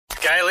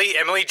Gaily,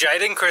 Emily,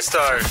 Jade and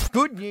Christo.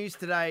 Good news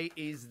today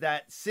is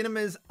that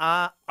cinemas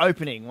are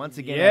opening once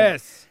again.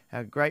 Yes.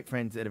 Our great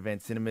friends at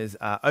Event Cinemas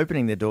are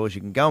opening their doors.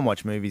 You can go and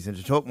watch movies, and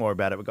to talk more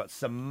about it, we've got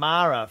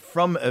Samara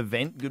from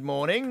Event. Good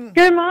morning.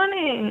 Good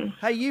morning.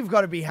 Hey, you've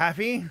got to be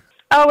happy.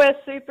 Oh, we're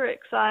super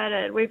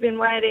excited. We've been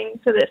waiting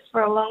for this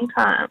for a long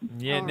time.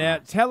 Yeah, now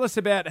tell us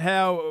about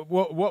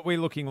what we're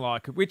looking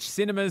like. Which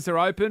cinemas are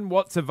open,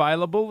 what's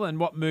available, and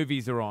what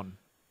movies are on.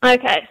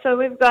 Okay, so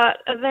we've got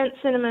Event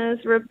Cinemas,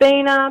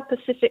 Robina,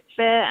 Pacific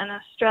Fair and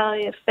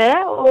Australia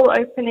Fair all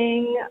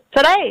opening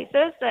today,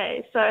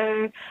 Thursday.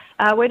 So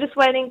we're just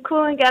waiting.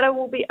 Coolangatta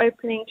will be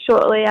opening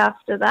shortly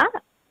after that.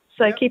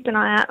 So keep an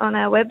eye out on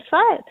our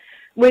website.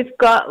 We've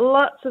got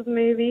lots of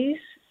movies.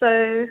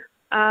 So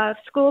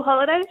school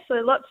holidays, so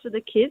lots for the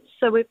kids.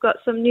 So we've got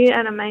some new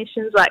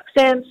animations like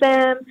Sam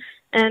Sam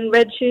and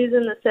Red Shoes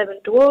and the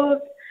Seven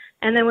Dwarfs.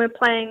 And then we're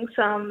playing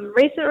some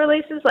recent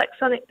releases like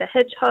Sonic the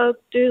Hedgehog,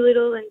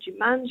 Dolittle and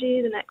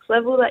Jumanji, The Next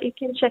Level that you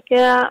can check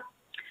out.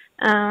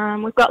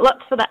 We've got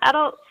lots for the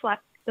adults like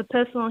The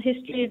Personal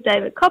History of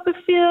David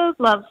Copperfield,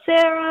 Love,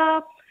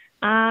 Sarah.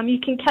 You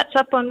can catch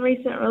up on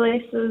recent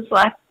releases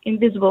like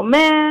Invisible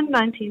Man,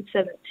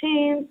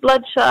 1917,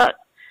 Bloodshot,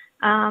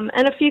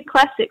 and a few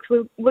classics.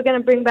 We're going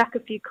to bring back a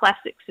few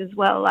classics as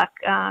well, like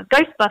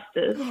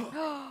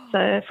Ghostbusters.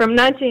 So from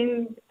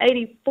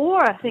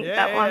 1984, I think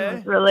that one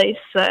was released.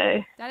 So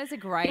that is a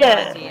great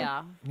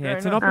idea. Yeah,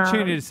 it's an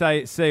opportunity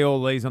to see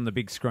all these on the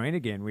big screen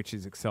again, which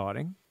is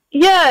exciting.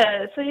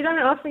 Yeah, so you don't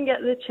often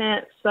get the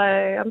chance. So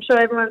I'm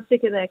sure everyone's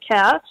sick of their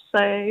couch.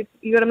 So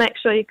you got to make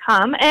sure you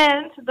come.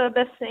 And the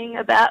best thing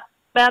about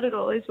it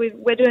all is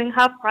we're doing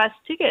half-price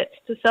tickets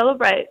to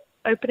celebrate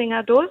opening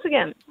our doors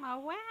again. Oh,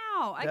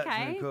 wow. Okay. That's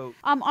really cool.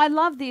 I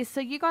love this.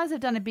 So you guys have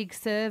done a big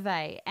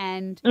survey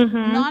and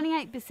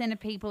 98% of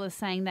people are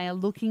saying they are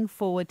looking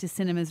forward to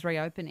cinemas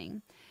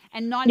reopening.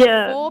 And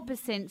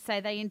 94% say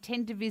they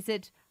intend to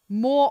visit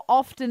more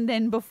often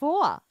than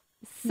before.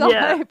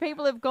 So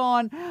people have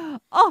gone,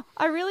 oh,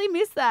 I really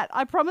miss that.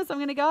 I promise I'm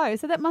going to go.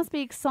 So that must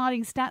be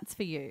exciting stats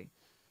for you.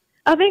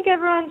 I think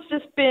everyone's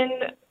just been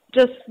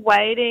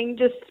waiting,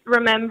 just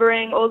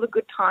remembering all the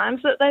good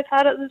times that they've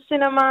had at the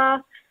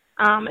cinema.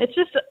 It's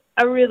just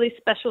a really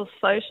special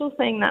social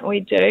thing that we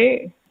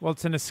do. Well,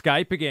 it's an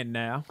escape again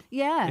now.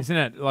 Yeah. Isn't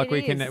it? Like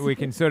we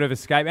can sort of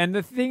escape. And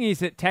the thing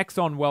is, it tacks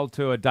on well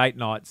to a date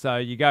night. So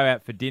you go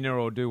out for dinner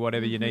or do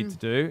whatever you need to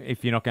do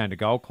if you're not going to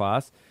gold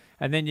class.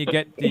 And then you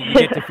get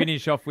to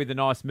finish off with a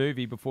nice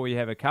movie before you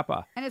have a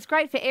cuppa. And it's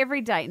great for every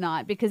date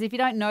night because if you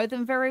don't know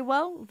them very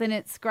well, then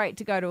it's great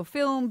to go to a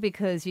film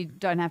because you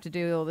don't have to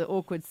do all the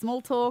awkward small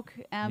talk.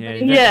 You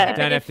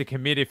don't have to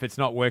commit if it's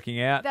not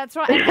working out. That's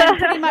right. And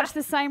pretty much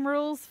the same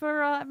rules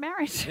for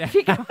marriage.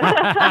 Hey, can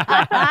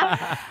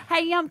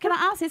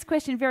I ask this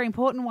question? Very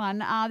important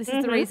one. This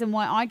is the reason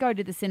why I go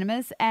to the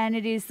cinemas, and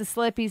it is the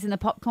Slurpees and the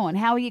popcorn.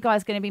 How are you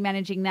guys going to be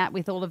managing that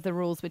with all of the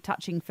rules with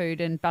touching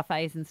food and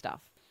buffets and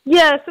stuff?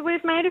 Yeah, so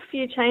we've made a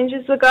few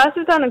changes. The guys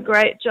have done a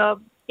great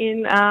job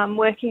in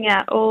working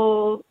out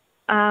all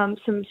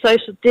some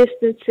social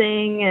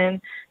distancing and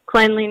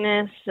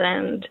cleanliness,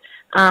 and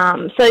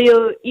so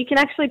you can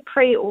actually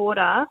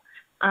pre-order,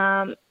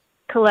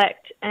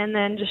 collect, and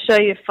then just show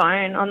your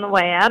phone on the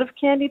way out of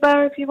Candy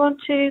Bar if you want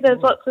to.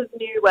 There's lots of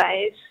new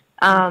ways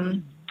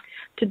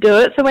to do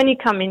it, so when you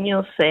come in,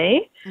 you'll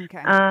see.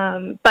 Okay.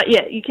 But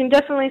yeah, you can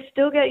definitely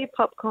still get your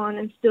popcorn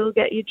and still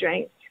get your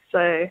drinks.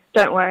 So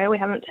don't worry, we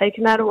haven't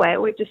taken that away.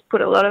 We've just put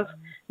a lot of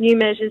new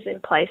measures in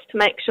place to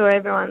make sure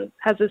everyone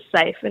has a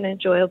safe and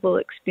enjoyable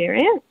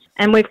experience.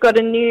 And we've got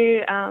a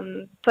new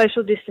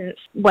social distance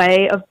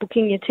way of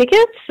booking your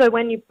tickets. So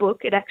when you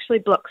book, it actually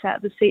blocks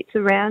out the seats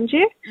around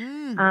you.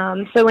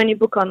 So when you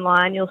book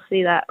online, you'll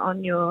see that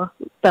on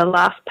the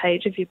last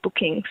page of your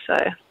booking. So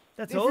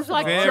That's This awesome. is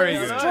like Very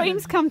good.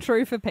 dreams come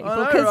true for people I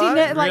know,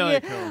 because right?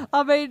 Really cool.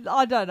 I mean,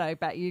 I don't know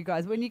about you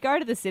guys. When you go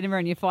to the cinema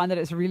and you find that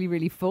it's really,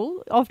 really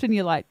full, often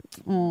you're like,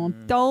 oh,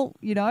 dull,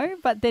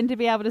 But then to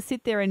be able to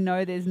sit there and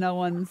know there's no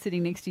one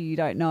sitting next to you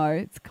don't know,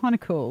 it's kind of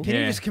cool. Can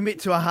you just commit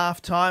to a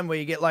half time where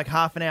you get like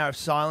half an hour of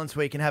silence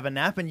where you can have a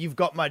nap, and you've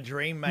got my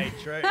dream made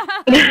true?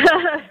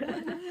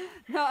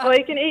 Well,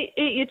 you can eat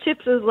your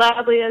chips as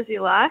loudly as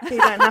you like. You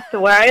don't have to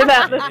worry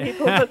about the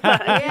people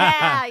beside you.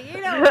 Yeah,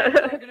 you know what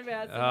I'm talking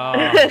about.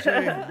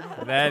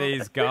 Oh, that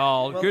is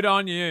gold. Well, Good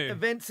on you.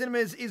 Event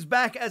Cinemas is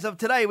back as of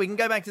today. We can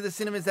go back to the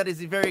cinemas. That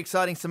is very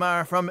exciting.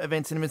 Samara from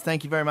Event Cinemas,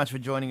 thank you very much for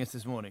joining us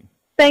this morning.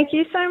 Thank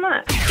you so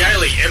much.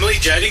 Gaily, Emily,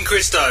 Jade and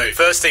Christo.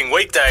 First thing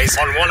weekdays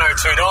on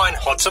 1029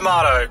 Hot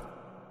Tomato.